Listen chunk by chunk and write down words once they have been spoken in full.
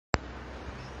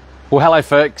Well, hello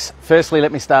folks. Firstly,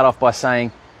 let me start off by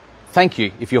saying thank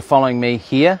you. If you're following me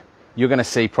here, you're going to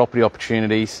see property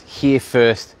opportunities here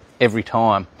first every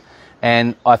time.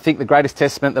 And I think the greatest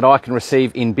testament that I can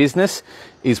receive in business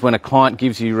is when a client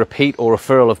gives you repeat or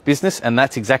referral of business, and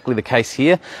that's exactly the case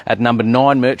here at number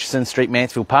 9 Murchison Street,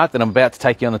 Mansfield Park, that I'm about to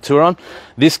take you on the tour on.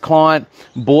 This client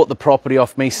bought the property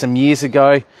off me some years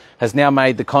ago, has now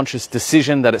made the conscious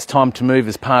decision that it's time to move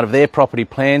as part of their property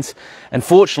plans, and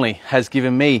fortunately has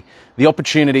given me the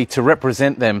opportunity to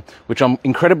represent them, which I'm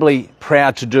incredibly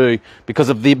proud to do because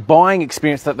of the buying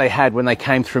experience that they had when they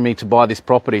came through me to buy this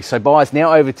property. So buyers,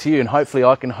 now over to you, and hopefully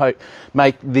I can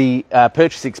make the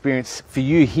purchase experience for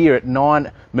you here at 9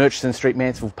 Murchison Street,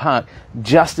 Mansfield Park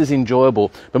just as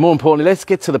enjoyable. But more importantly, let's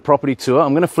get to the property tour.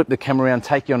 I'm going to flip the camera around,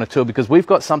 take you on a tour, because we've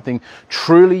got something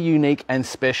truly unique and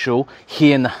special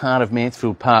here in the heart of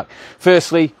Mansfield Park.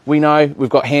 Firstly, we know we've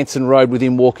got Hanson Road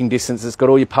within walking distance. It's got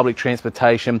all your public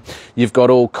transportation. You've got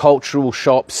all cultural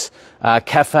shops,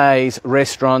 cafes,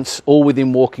 restaurants, all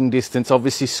within walking distance.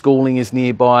 Obviously, schooling is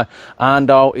nearby.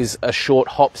 Arndale is a short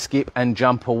hop, skip and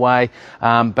jump away.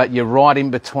 But you're right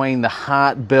in between the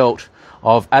heart belt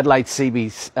of Adelaide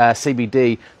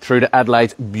CBD through to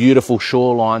Adelaide's beautiful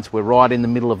shorelines. We're right in the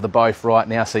middle of the both right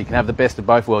now, so you can have the best of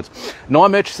both worlds.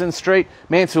 9 Murchison Street,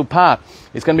 Mansfield Park.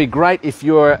 It's going to be great if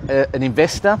you're an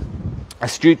investor,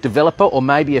 astute developer, or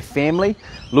maybe a family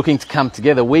looking to come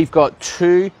together. We've got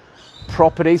 2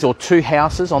 properties or 2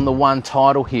 houses on the one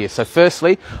title here. So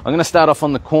firstly, I'm going to start off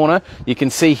on the corner. You can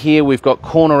see here we've got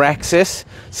corner access,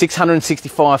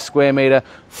 665 square metre,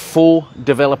 full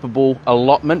developable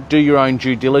allotment. Do your own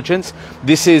due diligence.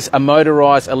 This is a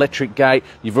motorised electric gate.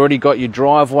 You've already got your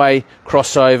driveway,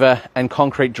 crossover and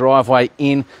concrete driveway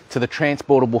in to the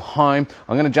transportable home.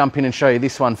 I'm going to jump in and show you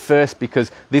this one first,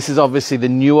 because this is obviously the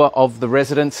newer of the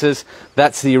residences.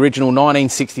 That's the original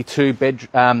 1962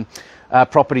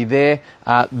 property there.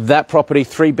 That property,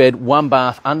 3-bed, 1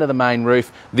 bath under the main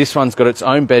roof. This one's got its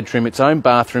own bedroom, its own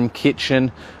bathroom,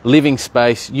 kitchen, living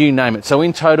space, you name it. So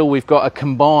in total, we've got a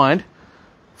combined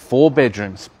 4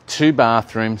 bedrooms, 2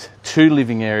 bathrooms, 2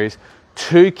 living areas,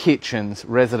 2 kitchens,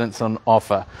 residents on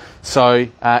offer. So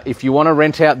if you want to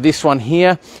rent out this one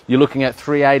here, you're looking at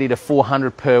 $380 to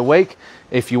 $400 per week.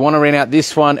 If you want to rent out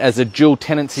this one as a dual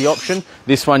tenancy option,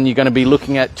 this one you're going to be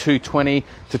looking at $220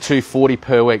 to $240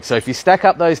 per week. So if you stack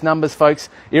up those numbers, folks,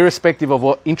 irrespective of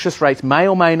what interest rates may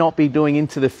or may not be doing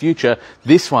into the future,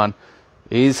 this one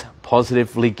is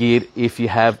positively geared if you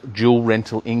have dual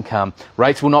rental income.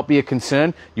 Rates will not be a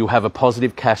concern. You'll have a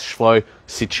positive cash flow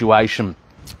situation.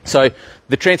 So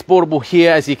the transportable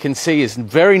here, as you can see, is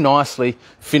very nicely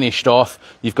finished off.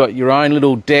 You've got your own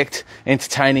little decked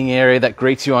entertaining area that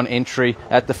greets you on entry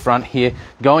at the front here.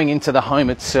 Going into the home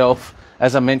itself,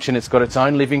 as I mentioned, it's got its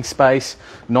own living space,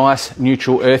 nice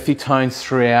neutral earthy tones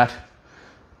throughout,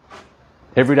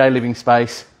 everyday living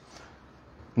space.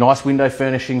 Nice window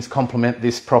furnishings complement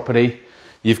this property.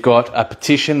 You've got a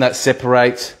partition that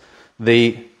separates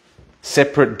the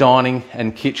separate dining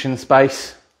and kitchen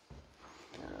space.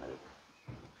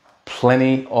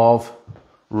 Plenty of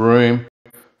room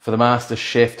for the master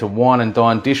chef to wine and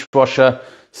dine. Dishwasher,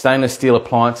 stainless steel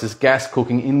appliances, gas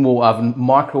cooking, in-wall oven,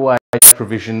 microwave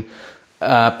provision,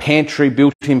 pantry,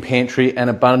 built-in pantry,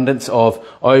 and abundance of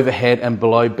overhead and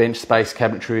below bench space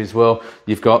cabinetry as well.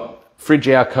 You've got fridge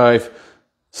alcove,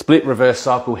 split reverse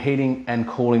cycle heating and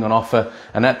cooling on offer,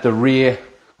 and at the rear,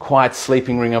 quiet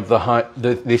sleeping ring of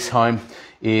this home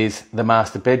is the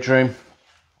master bedroom.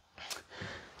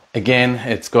 Again,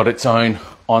 it's got its own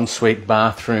ensuite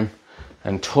bathroom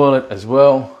and toilet as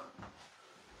well.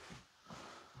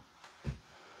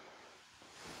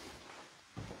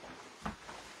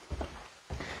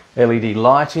 LED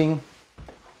lighting.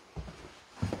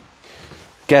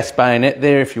 Gas bayonet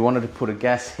there if you wanted to put a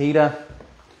gas heater.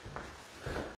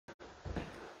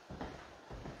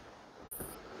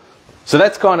 So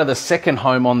that's kind of the second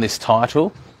home on this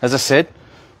title. As I said,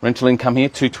 rental income here,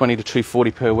 $220 to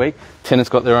 $240 per week.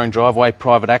 Tenants got their own driveway,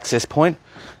 private access point.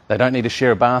 They don't need to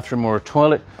share a bathroom or a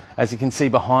toilet. As you can see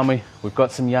behind me, we've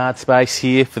got some yard space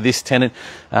here for this tenant.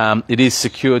 It is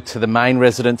secured to the main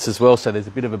residence as well, so there's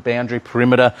a bit of a boundary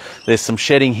perimeter. There's some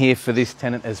shedding here for this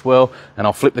tenant as well, and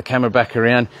I'll flip the camera back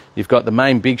around. You've got the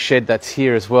main big shed that's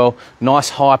here as well. Nice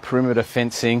high perimeter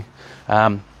fencing.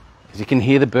 As you can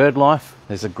hear the bird life,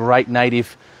 there's a great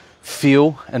native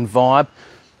feel and vibe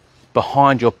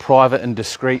behind your private and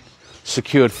discreet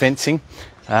secured fencing.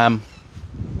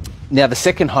 Now the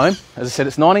second home, as I said,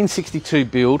 it's 1962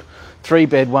 build,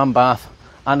 3-bed, 1 bath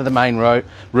under the main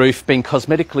roof, being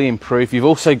cosmetically improved. You've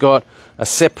also got a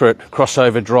separate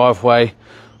crossover driveway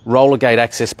roller gate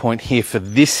access point here for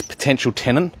this potential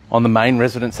tenant on the main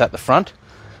residence at the front.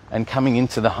 And coming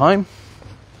into the home,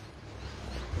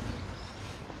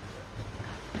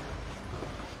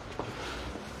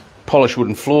 polished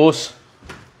wooden floors,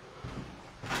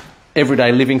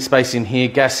 everyday living space in here,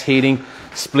 gas heating,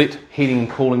 split heating and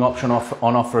cooling option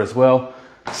on offer as well,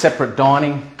 separate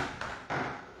dining,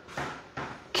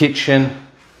 kitchen,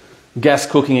 gas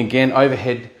cooking again,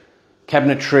 overhead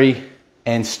cabinetry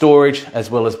and storage, as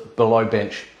well as below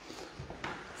bench.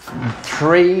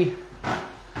 3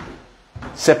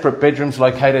 separate bedrooms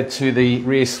located to the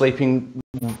rear sleeping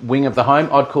wing of the home.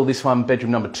 I'd call this one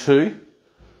bedroom number 2.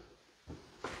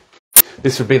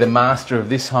 This would be the master of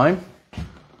this home.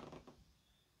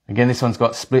 Again, this one's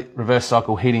got split reverse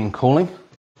cycle heating and cooling.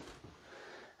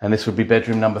 And this would be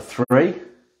bedroom number 3.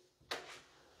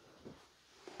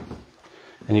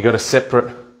 And you've got a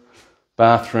separate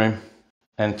bathroom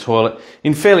and toilet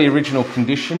in fairly original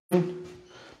condition,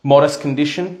 modest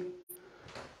condition.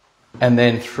 And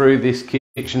then through this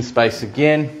kitchen space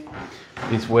again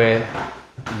is where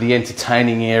the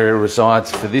entertaining area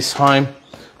resides for this home.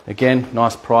 Again,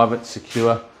 nice private,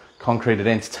 secure, concreted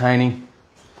entertaining.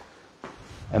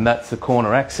 And that's the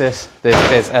corner access.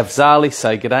 There's Afzali,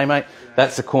 say g'day mate.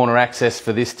 That's the corner access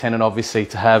for this tenant, obviously,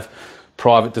 to have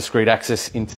private, discreet access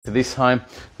into this home.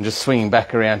 I'm just swinging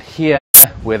back around here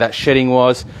where that shedding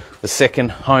was, the second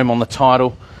home on the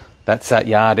title. That's that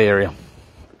yard area.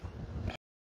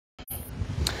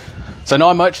 So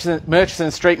 9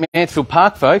 Murchison Street, Mansfield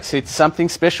Park, folks. It's something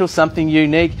special, something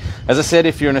unique. As I said,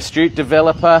 if you're an astute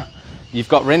developer, you've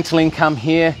got rental income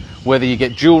here, whether you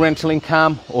get dual rental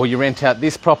income or you rent out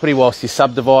this property whilst you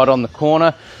subdivide on the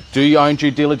corner. Do your own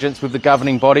due diligence with the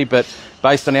governing body, but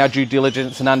based on our due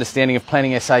diligence and understanding of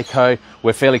Planning SA Co,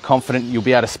 we're fairly confident you'll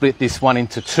be able to split this one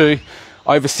into 2.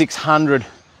 Over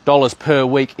 $600 per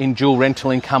week in dual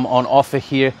rental income on offer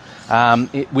here,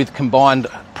 with combined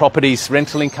properties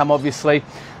rental income, obviously.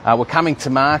 We're coming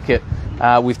to market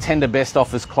with tender best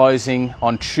offers closing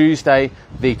on Tuesday,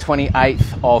 the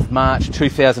 28th of March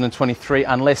 2023,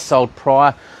 unless sold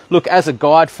prior. Look, as a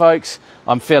guide, folks,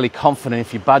 I'm fairly confident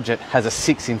if your budget has a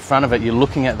 6 in front of it, you're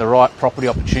looking at the right property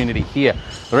opportunity here.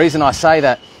 The reason I say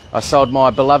that, I sold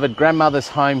my beloved grandmother's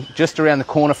home just around the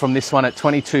corner from this one at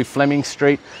 22 Fleming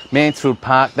Street, Mansfield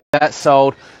Park. That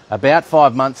sold about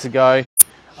 5 months ago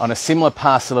on a similar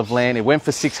parcel of land. It went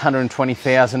for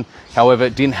 $620,000. However,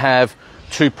 it didn't have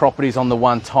 2 properties on the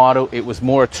one title. It was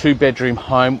more a 2-bedroom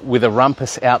home with a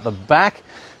rumpus out the back.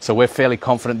 So we're fairly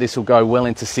confident this will go well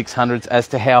into 600s. As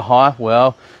to how high,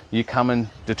 well, you come and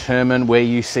determine where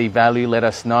you see value. Let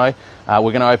us know.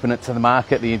 We're going to open it to the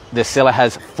market. The seller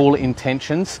has full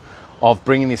intentions of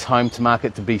bringing this home to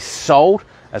market to be sold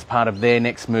as part of their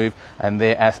next move and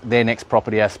their next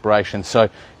property aspiration. So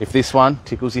if this one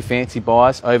tickles your fancy,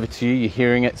 buyers, over to you. You're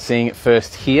hearing it, seeing it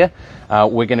first here.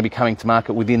 We're going to be coming to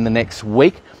market within the next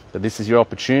week, but this is your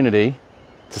opportunity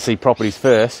to see properties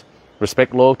first.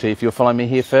 Respect loyalty. If you're following me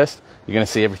here first, you're going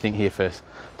to see everything here first.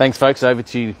 Thanks, folks. Over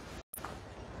to you.